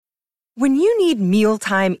When you need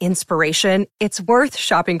mealtime inspiration, it's worth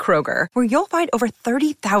shopping Kroger, where you'll find over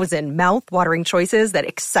 30,000 mouth-watering choices that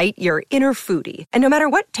excite your inner foodie. And no matter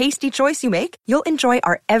what tasty choice you make, you'll enjoy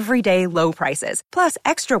our everyday low prices, plus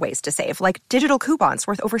extra ways to save, like digital coupons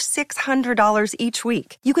worth over $600 each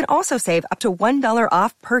week. You can also save up to $1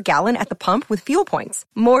 off per gallon at the pump with fuel points.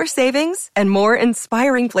 More savings and more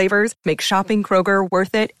inspiring flavors make shopping Kroger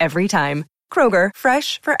worth it every time. Kroger,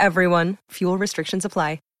 fresh for everyone. Fuel restrictions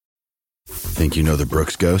apply. Think you know the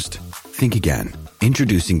Brooks Ghost? Think again.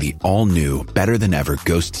 Introducing the all-new, better-than-ever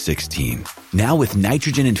Ghost 16. Now with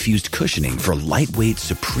nitrogen-infused cushioning for lightweight,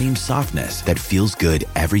 supreme softness that feels good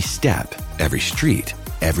every step, every street,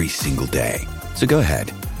 every single day. So go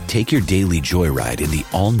ahead, take your daily joyride in the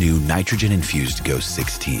all-new nitrogen-infused Ghost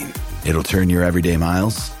 16. It'll turn your everyday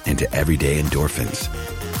miles into everyday endorphins.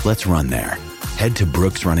 Let's run there. Head to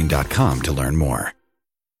brooksrunning.com to learn more.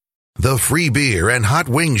 The Free Beer and Hot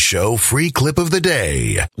Wings Show free clip of the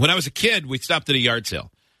day. When I was a kid, we stopped at a yard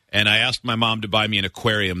sale, and I asked my mom to buy me an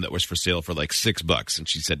aquarium that was for sale for like $6, and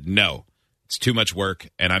she said, no, it's too much work,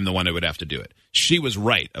 and I'm the one who would have to do it. She was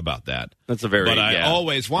right about that. That's a very, But I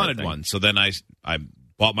always wanted one, so then I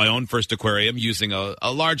bought my own first aquarium using a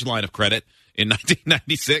large line of credit in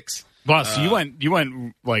 1996. Boss, you went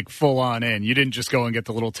like full on in. You didn't just go and get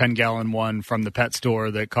the little 10-gallon one from the pet store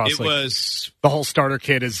that costs the whole starter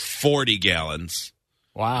kit is 40 gallons.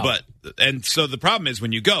 Wow. And so the problem is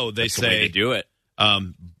when you go, they That's say the way to do it.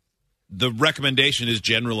 The recommendation is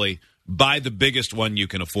generally buy the biggest one you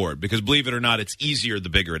can afford, because believe it or not, it's easier the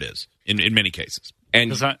bigger it is in many cases.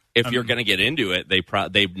 And if you're going to get into it, they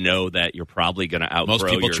know that you're probably going to outgrow. Most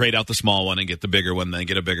people trade out the small one and get the bigger one, then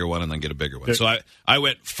get a bigger one, and then get a bigger one. So I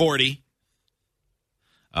went 40,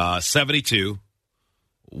 72,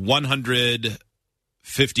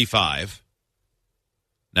 155,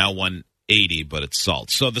 now 180, but it's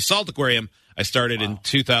salt. So the salt aquarium I started in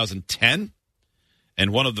 2010,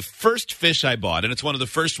 and one of the first fish I bought, and it's one of the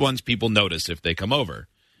first ones people notice if they come over,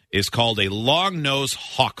 is called a long-nose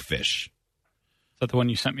hawkfish. Is that the one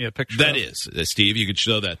you sent me a picture That of? is. Steve, you could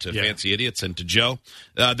show that to Fancy Idiots and to Joe.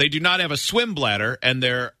 They do not have a swim bladder, and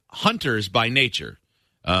they're hunters by nature.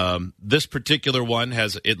 This particular one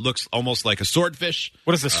it looks almost like a swordfish.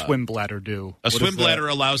 What does a swim bladder do? A swim bladder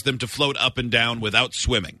allows them to float up and down without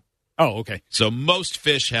swimming. Oh, okay. So most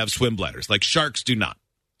fish have swim bladders, like sharks do not.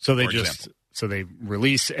 So they they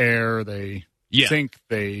release air, they sink,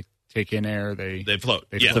 they take in air, they float.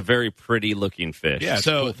 It's a very pretty looking fish. Yeah,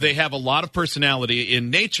 so cool. They have a lot of personality.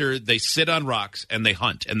 In nature, they sit on rocks and they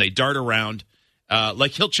hunt and they dart around.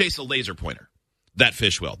 Like he'll chase a laser pointer. That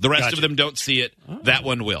fish will. The rest of them don't see it. Oh. That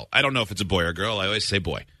one will. I don't know if it's a boy or a girl. I always say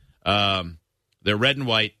boy. They're red and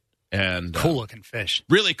white. And cool looking fish.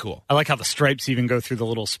 Really cool. I like how the stripes even go through the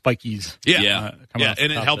little spikies. Yeah.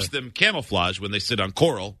 And it helps them camouflage when they sit on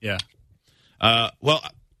coral. Yeah. Well,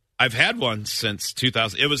 I've had one since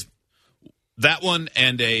 2000. It was that one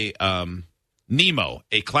and a Nemo,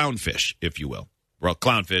 a clownfish, if you will. Well,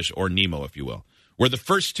 clownfish or Nemo, if you will, were the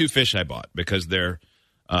first two fish I bought because they're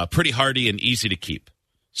pretty hardy and easy to keep.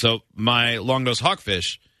 So my long-nosed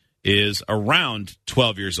hawkfish is around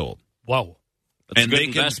 12 years old. Whoa. That's a good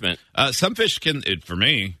investment. Some fish can, for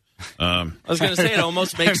me. I was going to say, it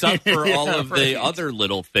almost makes up for all of the other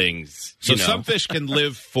little things. So some fish can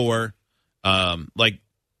live for, like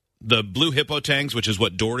the blue hippotangs, which is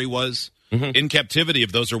what Dory was. Mm-hmm. In captivity,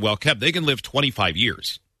 if those are well kept, they can live 25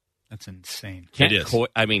 years. That's insane. It is. Koi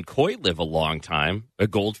live a long time. A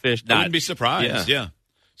goldfish, I wouldn't be surprised. Yeah.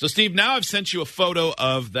 So, Steve, now I've sent you a photo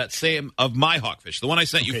of of my hawkfish. The one I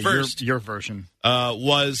sent you first. Your version.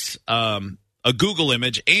 Was a Google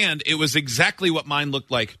image, and it was exactly what mine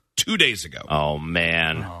looked like 2 days ago. Oh,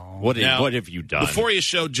 man. What have you done? Before you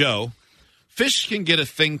show Joe, fish can get a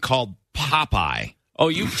thing called Popeye. Oh,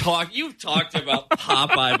 you've talked about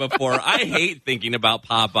Popeye before. I hate thinking about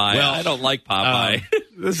Popeye. Well, I don't like Popeye.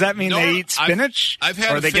 Does that mean they eat spinach? I've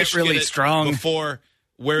had or they get really strong before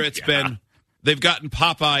where it's been they've gotten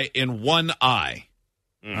Popeye in one eye.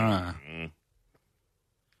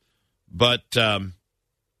 But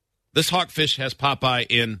this hawkfish has Popeye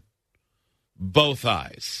in both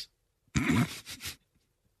eyes.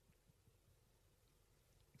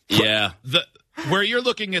 Yeah. Where you're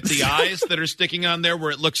looking at the eyes that are sticking on there, where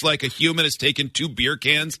it looks like a human has taken two beer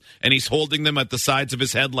cans and he's holding them at the sides of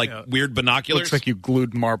his head like weird binoculars. Looks like you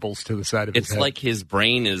glued marbles to the side of his head. It's like his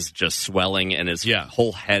brain is just swelling and his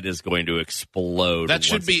whole head is going to explode. That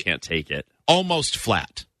should be he can't take it. Almost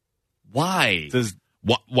flat. Why?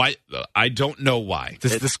 Why? I don't know why.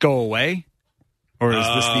 Does this go away? Or is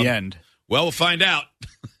this the end? Well, we'll find out.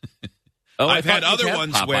 I've had other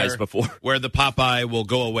ones before where the Popeye will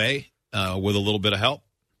go away. with a little bit of help.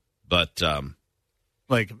 But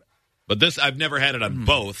this, I've never had it on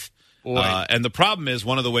both. And the problem is,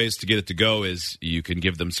 one of the ways to get it to go is you can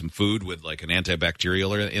give them some food with like an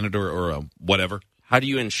antibacterial in it or whatever. How do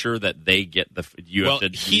you ensure that they get the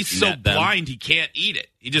food? He's so blind he can't eat it.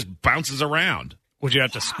 He just bounces around. Would you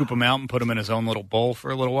have to scoop him out and put him in his own little bowl for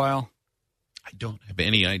a little while? I don't have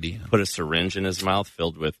any idea. Put a syringe in his mouth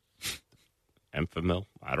filled with Enfamil?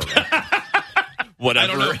 I don't know.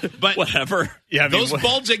 Whatever. I don't know, but whatever. Yeah, those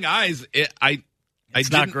bulging eyes,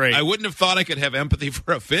 it's not great. I wouldn't have thought I could have empathy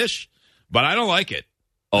for a fish, but I don't like it.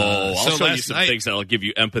 I'll show you some things that'll give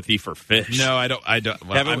you empathy for fish. No, I don't.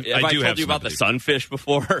 Well, have I told you about the sunfish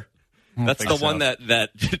before? That's the one that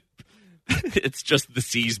it's just the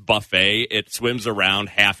sea's buffet. It swims around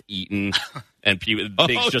half eaten, and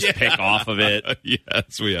things just pick off of it.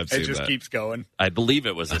 Yes, we have seen that. It just keeps going. I believe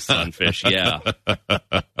it was a sunfish. Yeah.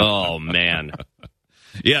 Oh man.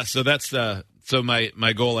 Yeah. So that's so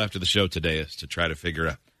my goal after the show today is to try to figure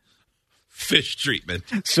out fish treatment.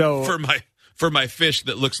 So for my fish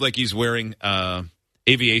that looks like he's wearing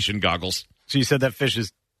aviation goggles. So you said that fish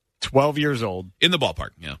is 12 years old. In the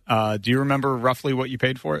ballpark, yeah. Do you remember roughly what you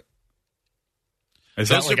paid for it? Is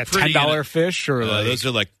that like a $10 fish? Or those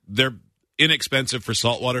are they're inexpensive for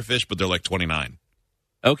saltwater fish, but they're like $29.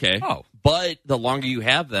 Okay. Oh. But the longer you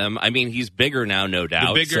have them, I mean, he's bigger now, no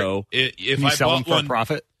doubt. If can you sell him for a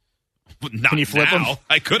profit? Can you flip him?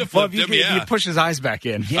 I could have flipped him, yeah. You push his eyes back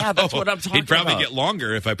in. Yeah, that's what I'm talking about. He'd probably get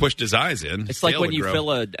longer if I pushed his eyes in. It's like when you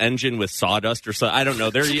fill an engine with sawdust or something. I don't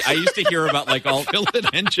know. I used to hear about fill an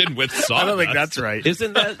engine with sawdust. I don't think that's right.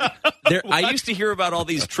 Isn't that... I used to hear about all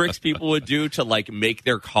these tricks people would do to make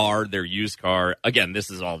their used car. Again,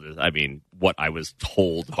 this is all, what I was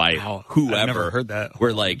told by whoever. I've never heard that.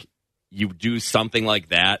 Where you do something like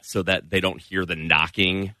that so that they don't hear the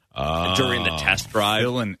knocking during the test drive.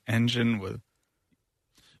 Fill an engine with...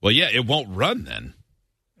 Well, yeah, it won't run then.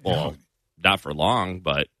 Well, not for long,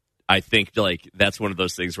 but I think that's one of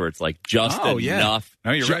those things where it's just enough.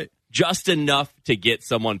 No, you're right. Just enough to get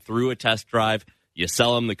someone through a test drive. You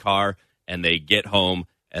sell them the car, and they get home,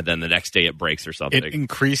 and then the next day it breaks or something.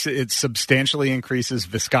 It substantially increases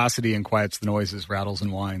viscosity and quiets the noises, rattles,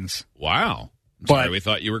 and whines. Wow. Sorry, we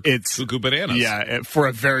thought you were cuckoo bananas. Yeah, for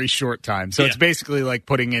a very short time. So it's basically like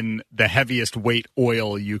putting in the heaviest weight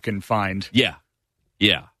oil you can find. Yeah.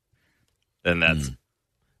 Yeah. And that's a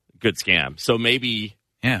good scam. So maybe...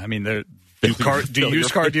 Yeah, do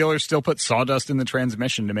used car dealers still put sawdust in the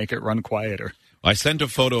transmission to make it run quieter? I sent a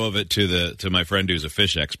photo of it to my friend who's a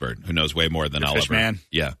fish expert who knows way more than I'll ever. Man.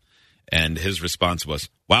 Yeah. And his response was,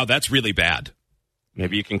 wow, that's really bad.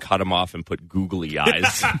 Maybe you can cut them off and put googly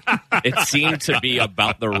eyes. It seemed to be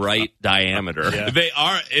about the right diameter. Yeah. They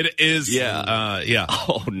are. It is. Yeah. Yeah.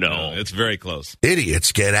 Oh, no. It's very close.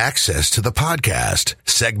 Idiots get access to the podcast,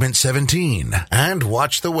 segment 17, and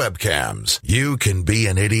watch the webcams. You can be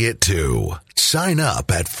an idiot, too. Sign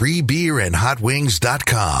up at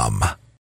freebeerandhotwings.com.